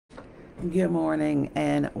Good morning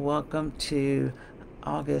and welcome to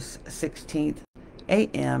August 16th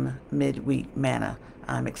a.m. Midweek Manna.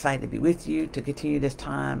 I'm excited to be with you to continue this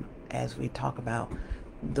time as we talk about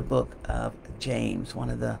the book of James,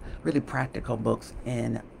 one of the really practical books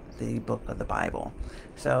in the book of the Bible.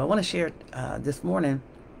 So I want to share this morning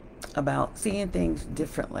about seeing things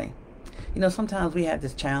differently. Sometimes we have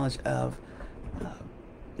this challenge of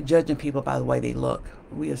judging people by the way they look.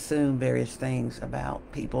 We assume various things about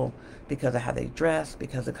people because of how they dress,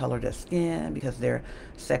 because of the color of their skin, because of their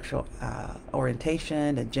sexual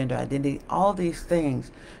orientation, and gender identity. All these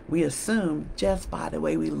things we assume just by the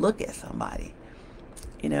way we look at somebody.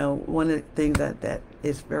 One of the things that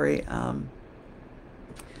is very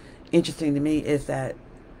interesting to me is that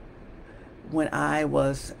when I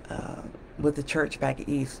was with the church back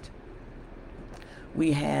east,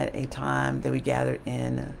 we had a time that we gathered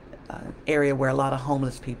in an area where a lot of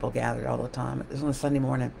homeless people gathered all the time. It was on a Sunday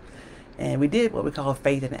morning. And we did what we call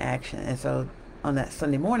faith in action. And so on that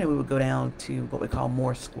Sunday morning, we would go down to what we call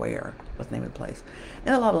Moore Square, was the name of the place.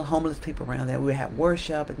 And a lot of homeless people around there. We would have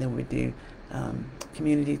worship, and then we would do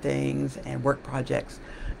community things and work projects.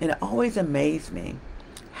 And it always amazed me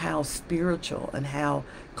how spiritual and how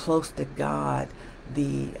close to God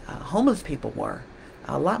the homeless people were.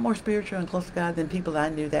 A lot more spiritual and close to God than people I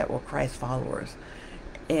knew that were Christ followers.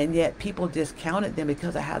 And yet people discounted them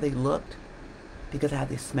because of how they looked, because of how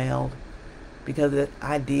they smelled, because of the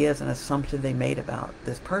ideas and assumptions they made about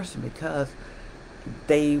this person, because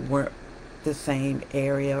they weren't the same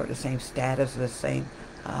area or the same status or the same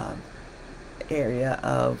area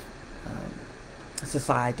of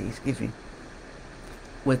society,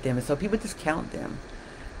 with them. And so people discount them.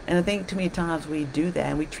 And I think too many times we do that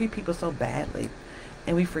and we treat people so badly.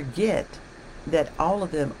 And we forget that all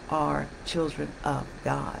of them are children of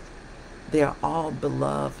God. They are all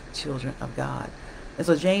beloved children of God. And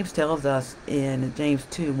so James tells us in James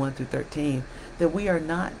 2, 1 through 13, that we are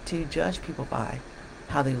not to judge people by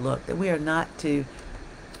how they look, that we are not to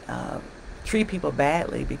treat people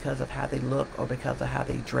badly because of how they look or because of how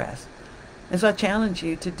they dress. And so I challenge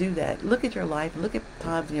you to do that. Look at your life, look at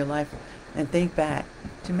times in your life, and think back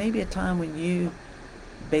to maybe a time when you,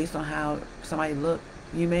 based on how somebody looked,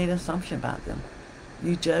 you made an assumption about them.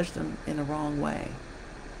 You judged them in the wrong way.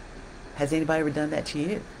 Has anybody ever done that to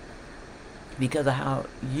you? Because of how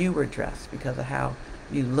you were dressed, because of how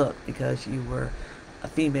you looked, because you were a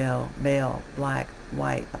female, male, black,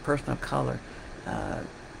 white, a person of color,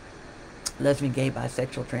 lesbian, gay,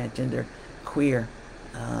 bisexual, transgender, queer,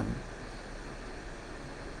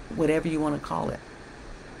 whatever you want to call it.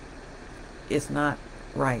 It's not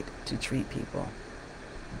right to treat people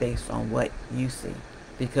based on what you see,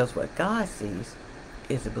 because what God sees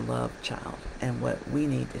is a beloved child, and what we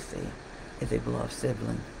need to see is a beloved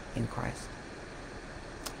sibling in Christ.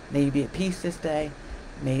 May you be at peace this day.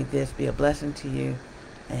 May this be a blessing to you,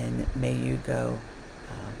 and may you go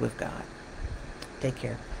with God. Take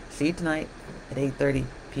care. See you tonight at 8:30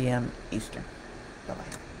 p.m. Eastern.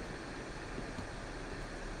 Bye-bye.